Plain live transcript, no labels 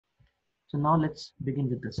So now let's begin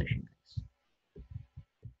with the session, guys.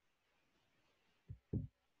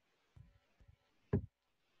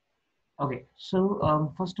 Okay,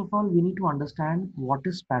 so first of all, we need to understand what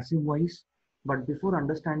is passive voice. But before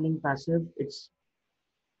understanding passive, it's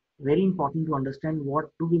very important to understand what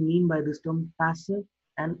do we mean by this term passive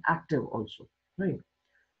and active also, right?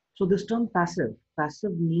 So this term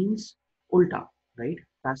passive means ulta, right?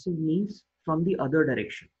 Passive means from the other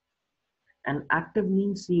direction, and active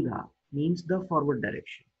means seedha, means the forward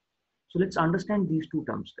direction. So let's understand these two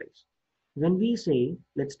terms, guys. When we say,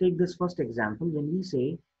 let's take this first example, when we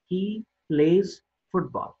say he plays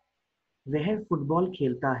football, वह football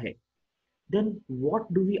खेलता है, then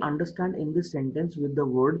what do we understand in this sentence with the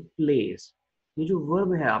word plays? ये जो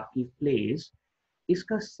verb है आपकी plays,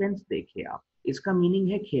 इसका sense देखिए आप, इसका मीनिंग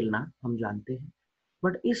है खेलना, हम जानते हैं,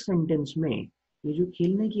 बट इस सेंटेंस में ये जो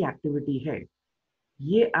खेलने की एक्टिविटी है,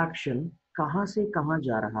 ये एक्शन कहाँ से कहाँ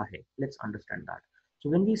जा रहा है? Let's understand that. So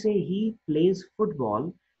when we से he plays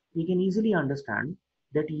football, we can easily understand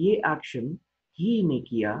that ये एक्शन ही ने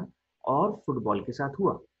किया और फुटबॉल के साथ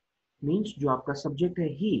हुआ. मीन्स जो आपका सब्जेक्ट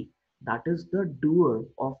है ही, that is the doer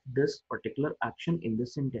of this particular action in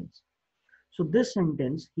this sentence. So this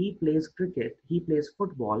sentence, he plays cricket, he plays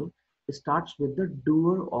football, starts with the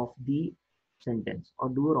doer of the sentence or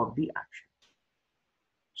doer of the action.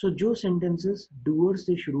 So जो sentences doer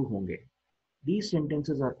से शुरू होंगे, these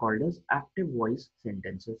sentences are called as active voice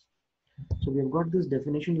sentences. So we have got this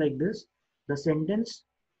definition like this. The sentence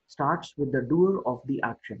starts with the doer of the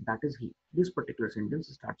action, that is he. This particular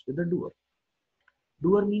sentence starts with the doer.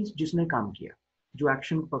 Doer means जिसने काम किया, जो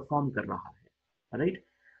action perform कर रहा है, right?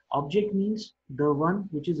 Object means the one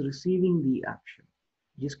which is receiving the action.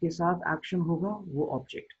 जिसके साथ action होगा वो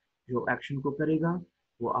object, जो action को करेगा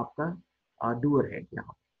वो आपका doer है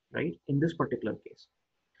यहाँ, right? In this particular case.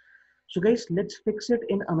 So guys, let's fix it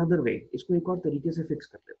in another way. इसको एक और तरीके से fix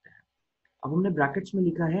कर लेते हैं. अब हमने brackets में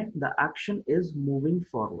लिखा है the action is moving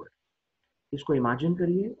forward. इसको imagine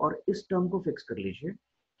करिए और इस term को fix कर लीजिए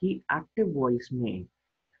कि एक्टिव वॉइस में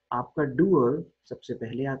आपका डूअर सबसे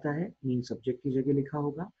पहले आता है, मीन सब्जेक्ट की जगह लिखा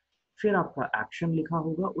होगा, फिर आपका एक्शन लिखा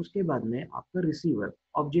होगा, उसके बाद में आपका रिसीवर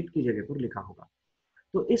ऑब्जेक्ट की जगह पर लिखा होगा.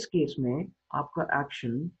 तो इस केस में आपका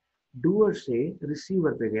एक्शन डूअर से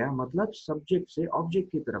रिसीवर पे गया, मतलब सब्जेक्ट से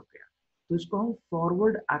ऑब्जेक्ट की तरफ गया, तो इसको हम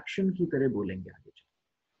फॉरवर्ड एक्शन की तरह बोलेंगे आगे.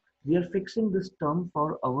 We are fixing this term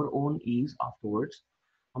for our own ease afterwards.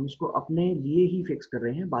 हम इसको अपने लिए ही फिक्स कर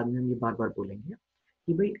रहे हैं, बाद में हम ये बार बार बोलेंगे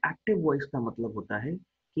कि भाई एक्टिव वॉइस का मतलब होता है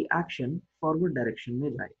कि एक्शन फॉरवर्ड डायरेक्शन में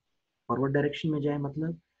जाए. फॉरवर्ड डायरेक्शन में जाए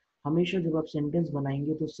मतलब हमेशा जब आप सेंटेंस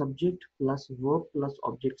बनाएंगे तो subject plus verb plus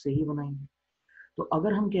object से ही बनाएंगे. तो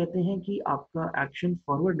अगर हम कहते हैं कि आपका एक्शन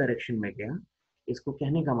फॉरवर्ड डायरेक्शन में गया, इसको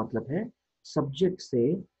कहने का मतलब है सब्जेक्ट से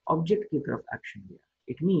ऑब्जेक्ट की तरफ एक्शन गया.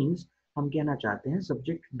 इट मीन्स हम कहना चाहते हैं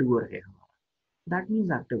सब्जेक्ट डूअर है हमारा, दैट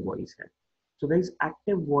मीन्स एक्टिव वॉइस है. So guys,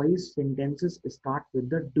 active voice sentences start with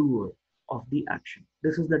the doer of the action.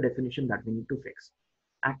 This is the definition that we need to fix.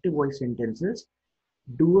 Active voice sentences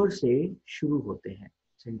doer से शुरू होते हैं.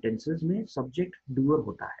 Sentences में subject doer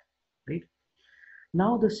होता है, right? Now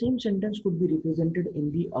the same sentence could be represented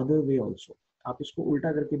in the other way also. आप इसको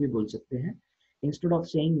उल्टा करके भी बोल सकते हैं. Instead of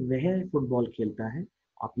saying वह फुटबॉल खेलता है,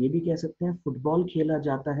 आप ये भी कह सकते हैं फुटबॉल खेला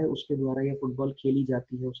जाता है उसके द्वारा, या फुटबॉल खेली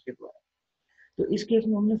जाती है उसके द्वारा. तो इस केस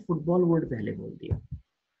में हमने फुटबॉल वर्ड पहले बोल दिया.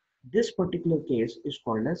 This particular case is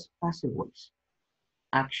called as passive voice.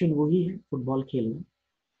 Action वही है, फुटबॉल खेलना,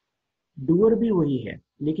 डूअर भी वही है,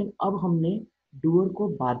 लेकिन अब हमने डूअर को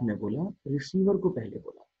बाद में बोला, रिसीवर को पहले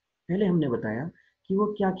बोला. पहले हमने बताया कि वो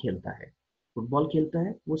क्या खेलता है, फुटबॉल खेलता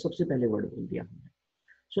है, वो सबसे पहले वर्ड बोल दिया हमने.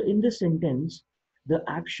 सो in this sentence the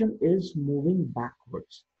action is moving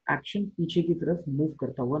backwards. Action पीछे की तरफ मूव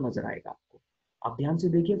करता हुआ नजर आएगा आपको. आप ध्यान से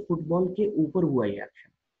देखिए, फुटबॉल के ऊपर हुआ ये एक्शन,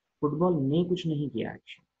 फुटबॉल ने कुछ नहीं किया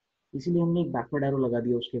एक्शन, इसीलिए हमने एक बैकवर्ड एरो लगा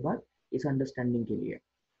दिया उसके बाद इस अंडरस्टैंडिंग के लिए.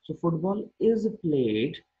 सो football is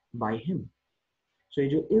played by him. सो ये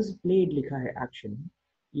जो इज प्लेड लिखा है एक्शन,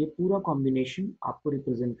 ये पूरा कॉम्बिनेशन आपको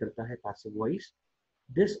रिप्रेजेंट करता है passive voice.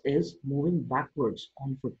 This is moving backwards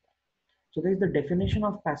on football. So guys, the definition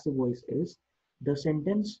of passive voice is the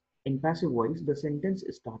sentence in passive voice, the sentence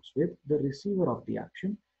starts with the receiver of the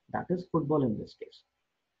action, that is football in this case.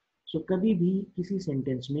 So कभी भी किसी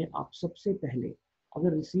sentence में आप सबसे पहले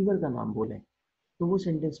अगर receiver का नाम बोलें तो वो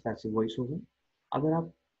सेंटेंस पैसिव वॉइस होगा. अगर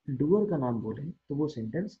आप डूअर का नाम बोलें तो वो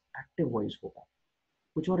सेंटेंस एक्टिव वॉइस होगा.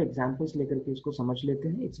 कुछ और एग्जांपल्स लेकर के इसको समझ लेते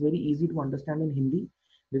हैं. It's very easy to understand in Hindi,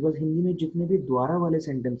 because Hindi में जितने भी द्वारा वाले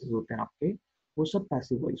सेंटेंसेस होते हैं आपके, वो सब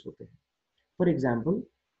पैसिव वॉइस होते हैं. फॉर एग्जाम्पल,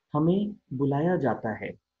 हमें बुलाया जाता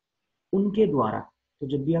है उनके द्वारा, तो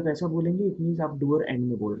जब भी आप ऐसा बोलेंगे इट मीन्स आप डूअर एंड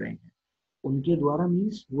में बोल रहे हैं. उनके द्वारा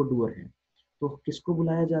मीन्स वो डूअर है, तो किसको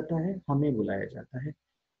बुलाया जाता है, हमें बुलाया जाता है,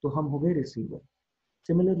 तो हम हो गए रिसीवर।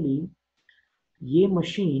 सिमिलरली ये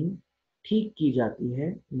मशीन ठीक की जाती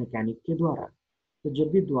है मैकेनिक के द्वारा। तो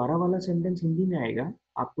जब भी द्वारा वाला सेंटेंस हिंदी में आएगा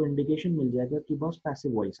आपको इंडिकेशन मिल जाएगा कि बस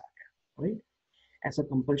पैसिव वॉइस आ गया, राइट। ऐसा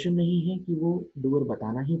कंपल्शन नहीं है कि वो डूअर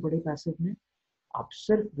बताना ही पड़े पैसिव में, आप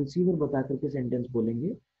सिर्फ रिसीवर बता करके सेंटेंस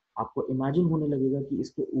बोलेंगे, आपको इमेजिन होने लगेगा कि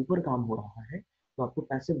इसके ऊपर काम हो रहा है, तो आपको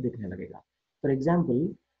पैसिव दिखने लगेगा। फॉर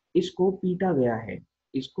एग्जाम्पल, इसको पीटा गया है,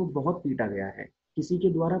 इसको बहुत पीटा गया है, किसी के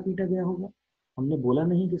द्वारा पीटा गया होगा, हमने बोला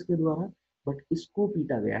नहीं किसके द्वारा, बट इसको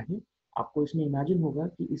पीटा गया है, आपको इसमें इमेजिन होगा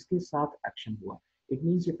कि इसके साथ एक्शन हुआ, इट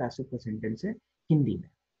मीन्स ये पैसिव का सेंटेंस है हिंदी में।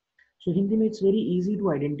 So Hindi mein it's very easy to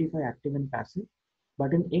identify active and passive,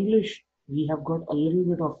 but in English we have got a little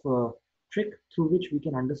bit of a trick through which we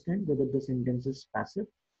can understand whether the sentence is passive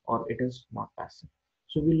or it is not passive.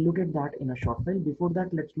 So we'll look at that in a short while. Before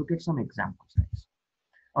that, let's look at some examples, guys.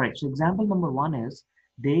 All right, so example number one is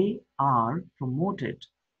they are promoted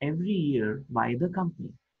every year by the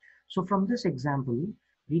company. So from this example,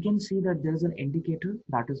 we can see that there is an indicator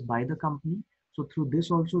that is by the company. So through this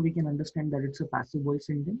also we can understand that it's a passive voice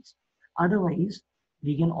sentence. Otherwise,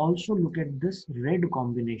 we can also look at this red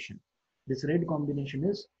combination. This red combination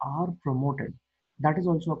is are promoted. That is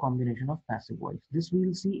also a combination of passive voice. This we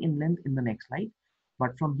will see in length in the next slide.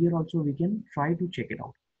 But from here also we can try to check it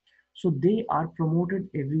out. So they are promoted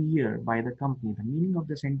every year by the company. The meaning of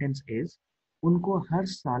the sentence is उनको हर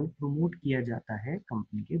साल promote किया जाता है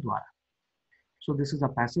company के द्वारा. So this is a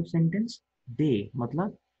passive sentence. They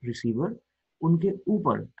मतलब receiver, उनके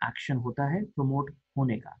ऊपर action होता है promote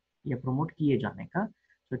होने का या promote किए जाने का.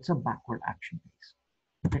 So it's a backward action base.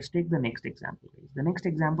 Let's take the next example. The next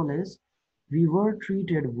example is we were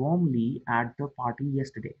treated warmly at the party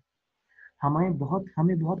yesterday. हमें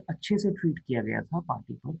बहुत अच्छे से ट्रीट किया गया था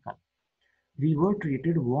पार्टी पर कल. We were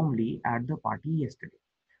treated warmly at the party yesterday.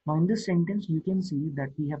 Now in this sentence you can see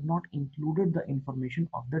that we have not included the information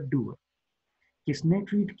of the doer. किसने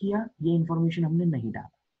ट्रीट किया ये इंफॉर्मेशन हमने नहीं डाला,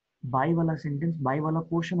 बाय वाला सेंटेंस, बाय वाला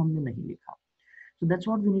पोर्शन हमने नहीं लिखा. So that's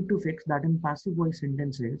what we need to fix, that in passive voice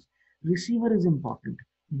sentences receiver is important,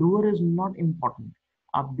 doer is not important.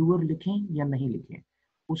 आप doer लिखें या नहीं लिखें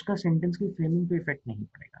उसका सेंटेंस की फ्रेमिंग पे इफेक्ट नहीं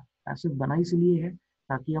पड़ेगा. पैसिव बना इसलिए है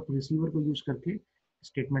ताकि आप रिसीवर को यूज करके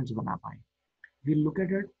स्टेटमेंट्स बना पाए. We'll look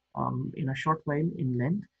at it in a short while in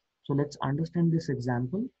length. So let's understand this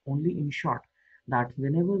example only in short, that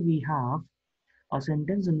whenever we have a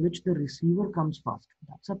sentence in which the receiver comes first,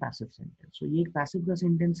 that's a passive sentence. So ये एक passive का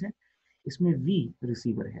sentence है, इसमें we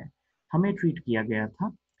receiver है, हमें treat किया गया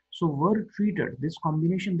था. So were treated, this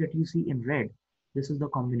combination that you see in red, this is the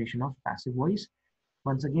combination of passive voice.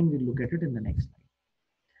 Once again, we'll look at it in the next slide.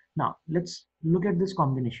 Now let's look at this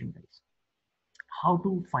combination, guys. How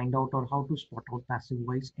to find out or how to spot out passive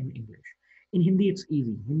voice in English. In Hindi it's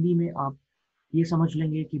easy. Hindi में आप ये समझ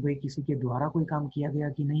लेंगे कि भाई किसी के द्वारा कोई काम किया गया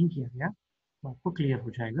कि नहीं किया गया, तो आपको क्लियर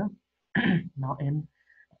हो जाएगा. Now in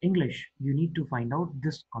English you need to find out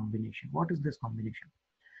this combination. What is this combination?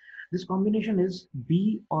 This combination is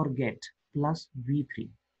be or get plus V3.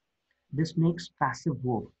 This makes passive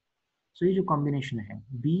verb. So ये जो combination है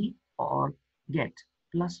be or get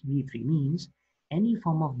plus V3 means any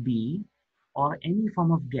form of be or any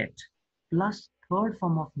form of get plus third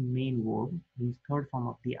form of main verb, means third form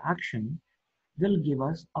of the action, will give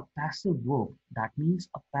us a passive verb. That means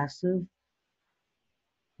a passive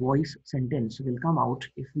voice sentence will come out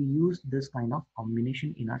if we use this kind of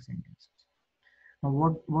combination in our sentences. Now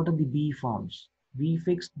what are the be forms? We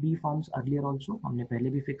fixed be forms earlier also, हमने पहले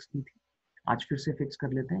भी fix की थी, आज फिर से fix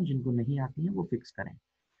कर लेते हैं, जिनको नहीं आती हैं वो fix करें.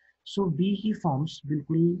 So be की फॉर्म्स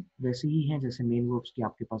बिल्कुल वैसे ही हैं जैसे मेन वर्ब्स की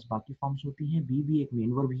आपके पास बाकी फॉर्म्स होती हैं. बी भी एक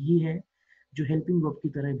मेन वर्ब ही है जो हेल्पिंग वर्ब की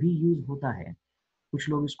तरह भी यूज होता है. कुछ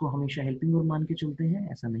लोग इसको हमेशा हेल्पिंग वर्ब मान के चलते हैं,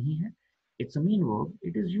 ऐसा नहीं है. It's a main verb,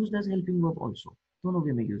 it is used as helping verb also, दोनों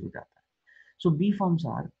वे में यूज हो जाता है. सो B forms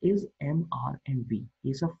are is, M, are and B.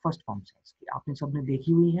 ये सब फर्स्ट फॉर्म्स हैं इसकी, आपने सबने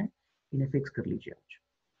देखी हुई है, इन्हें फिक्स कर लीजिए आज.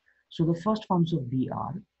 So the first forms of be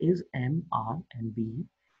are is, am, are and be.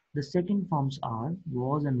 The second forms are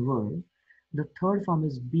was and were. The third form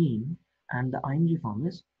is being and the ing form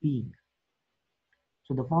is being.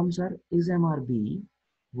 So the forms are is, am, are, be,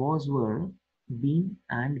 was, were, been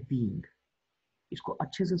and being. इसको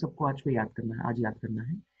अच्छे से सबको आज पे याद करना है, आज याद करना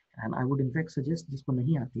है. And I would in fact suggest जिसको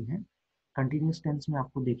नहीं आती है, continuous tense में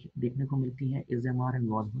आपको देखने को मिलती है is, am, are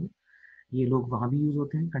and was, were. ये लोग वहाँ भी यूज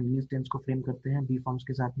होते हैं, कंटिन्यूस टेंस को फ्रेम करते हैं बी फॉर्म्स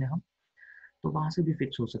के साथ में हम, तो वहां से भी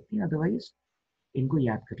फिक्स हो सकती है. अदरवाइज इनको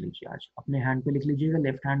याद कर लीजिए, आज अपने हैंड पे लिख लीजिएगा,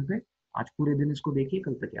 लेफ्ट हैंड पे. आज पूरे दिन इसको देखिए,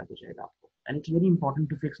 कल तक याद हो जाएगा आपको. And it's very important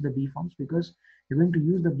to fix the B forms because you're going to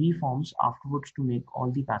use the B forms afterwards to make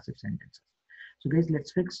all the passive sentences. So guys,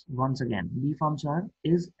 let's fix once again. B forms are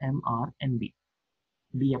is, am, are, and be.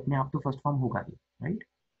 Be अपने आप तो first form होगा भी, right?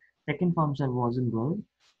 Second forms are was and were.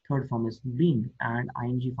 Third form is being, and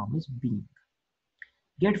ing form is being.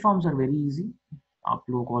 Get forms are very easy. आप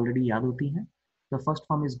लोग को already याद होती हैं. The first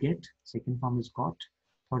form is get, second form is got,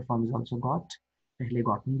 third form is also got. पहले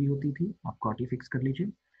gotten भी होती थी, आप got ही fix कर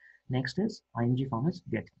लीजिए. Next is ing form is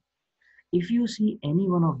getting. If you see any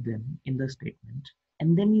one of them in the statement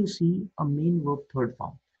and then you see a main verb third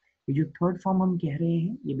form, ये जो third form हम कह रहे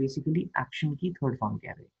हैं ये basically action की third form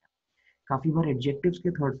कह रहे हैं. काफी बार adjectives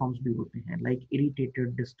के third forms भी होते हैं like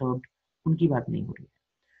irritated, disturbed, उनकी बात नहीं हो रही है.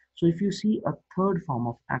 So if you see a third form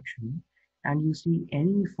of action and you see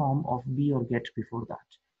any form of be or get before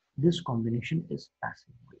that, this combination is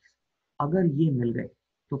passive voice. अगर ये मिल गए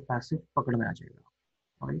तो passive पकड़ में आ जाएगा.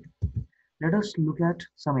 Alright? Let us look at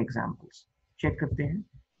some examples. Check करते हैं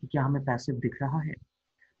कि क्या हमें passive दिख रहा है.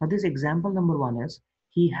 Now this example number 1 is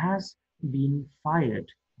he has been fired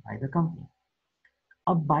by the company.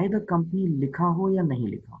 अब by the company लिखा हो या नहीं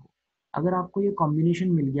लिखा हो, अगर आपको ये combination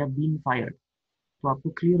मिल गया been fired, तो आपको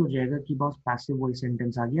क्लियर हो जाएगा कि बॉस पैसिव वॉइस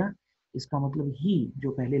सेंटेंस आ गया. इसका मतलब ही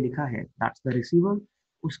जो पहले लिखा है दैट्स द रिसीवर,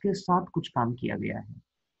 उसके साथ कुछ काम किया गया है.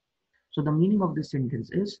 So the meaning of this sentence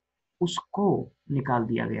is उसको निकाल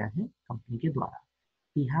दिया गया है कंपनी के द्वारा.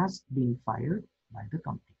 He has been fired by the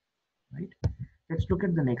company. Right, let's look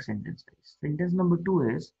at the next sentence. Sentence number 2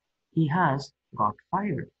 is he has got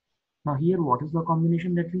fired. Now here what is the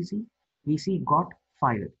combination that we see? We see got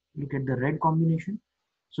fired. Look at the red combination.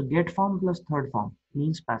 So get form plus third form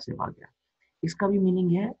means passive आ गया. इसका भी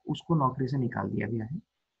meaning है उसको नौकरी से निकाल दिया गया है.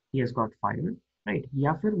 He has got fired, right?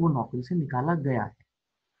 या फिर वो नौकरी से निकाला गया है.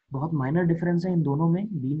 बहुत माइनर डिफरेंस है इन दोनों में.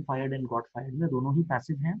 been fired and got fired में दोनों ही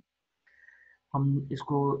पैसिव हैं. हम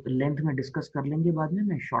इसको लेंथ में डिस्कस कर लेंगे बाद में,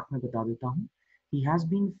 मैं शॉर्ट में बता देता हूँ. He has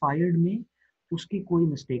been fired में उसकी कोई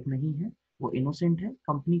मिस्टेक नहीं है, वो इनोसेंट है,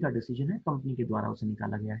 कंपनी का डिसीजन है, कंपनी के द्वारा उसे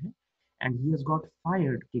निकाला गया है. And he has got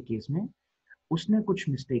fired के केस में उसने कुछ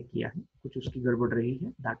मिस्टेक किया है, कुछ उसकी गड़बड़ रही है,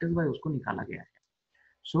 दैट इज वाई उसको निकाला गया है.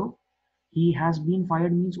 सो he has been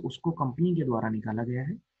fired means उसको कंपनी के द्वारा निकाला गया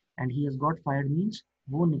है, and he has got fired means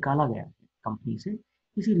वो निकाला गया है कंपनी से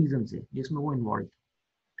किसी रीजन से जिसमें वो इन्वॉल्व था.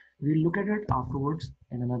 We'll look at it afterwards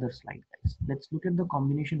in another slide, guys. Let's look at the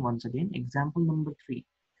combination once again. Example number 3.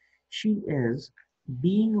 She is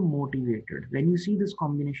being motivated. When you see this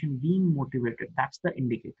combination, being motivated, that's the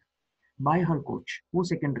indicator. By her coach, वो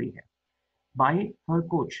secondary है. By her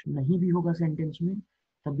coach नहीं भी होगा sentence में,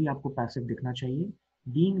 तब भी आपको passive दिखना चाहिए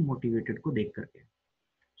being motivated को देख करके.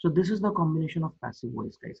 So this is the combination of passive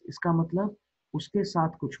voice, guys. इसका मतलब उसके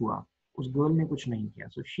साथ कुछ हुआ, उस गर्ल ने कुछ नहीं किया.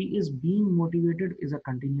 So she is being motivated is a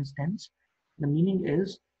continuous tense. The meaning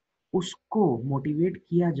is उसको मोटिवेट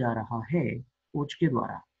किया जा रहा है कोच के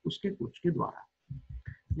द्वारा, उसके कोच के द्वारा.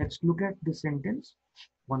 Let's look at this sentence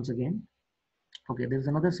once again. Okay, there's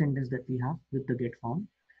another sentence that we have with the get form.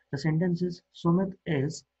 The sentence is Sumit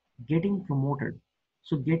is getting promoted.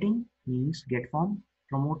 So getting means get form,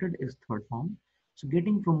 promoted is third form. So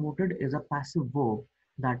getting promoted is a passive verb.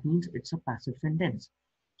 That means it's a passive sentence.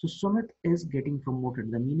 So Sumit is getting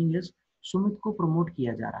promoted. The meaning is Sumit को promote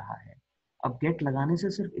किया जा रहा है. अब get लगाने से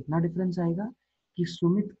सिर्फ इतना difference आएगा कि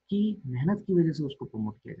सुमित की मेहनत की वजह से उसको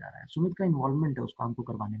promote किया जा रहा है. सुमित का involvement है उस काम को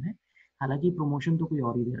करवाने में, हालांकि promotion तो कोई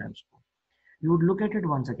और ही दे रहा है उसको. We would look at it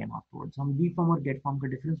once again afterwards. हम be form और get form का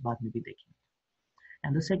difference बाद में भी देखेंगे.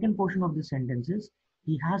 And the second portion of the sentence is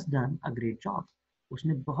he has done a great job.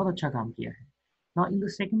 उसने बहुत अच्छा काम किया है. Now in the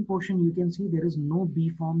second portion you can see there is no be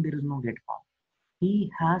form, there is no get form.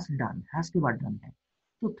 He has done, has के बाद done है,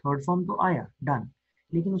 तो third form तो आया done,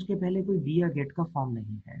 लेकिन उसके पहले कोई be या get का form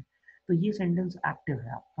नहीं है, तो ये sentence active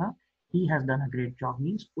है आपका. He has done a great job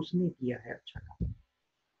means उसने किया है अच्छा काम.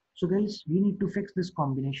 So guys, we need to fix this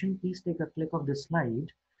combination. Please take a click of this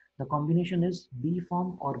slide. The combination is be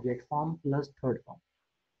form or get form plus third form.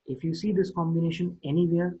 If you see this combination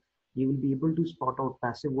anywhere, you will be able to spot out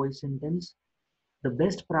passive voice sentence. The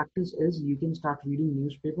best practice is you can start reading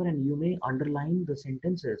newspaper and you may underline the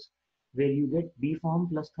sentences where you get be form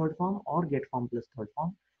plus third form or get form plus third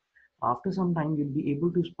form. After some time, you'll be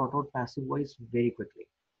able to spot out passive voice very quickly.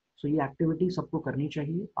 So ये activity सबको करनी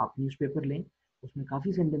चाहिए. आप newspaper लें, उसमें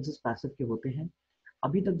काफ़ी sentences passive के होते हैं.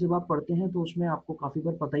 अभी तक जब आप पढ़ते हैं तो उसमें आपको काफ़ी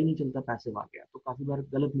बार पता ही नहीं चलता passive आ गया, तो काफ़ी बार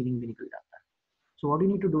गलत meaning भी निकल जाता है. So what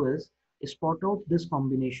you need to do is spot out this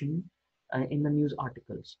combination in the news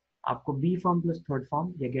articles. आपको B form plus third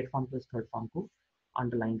form या gate form plus third form को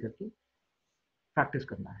अंडरलाइन करके प्रैक्टिस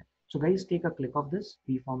करना है. So guys, take a click of this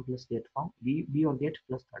be form plus get form, be or get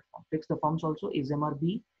plus third form. Fix the forms also is, am, are,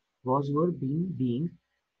 be, was, were, been, being,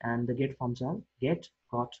 and the get forms are get,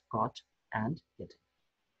 got, and getting.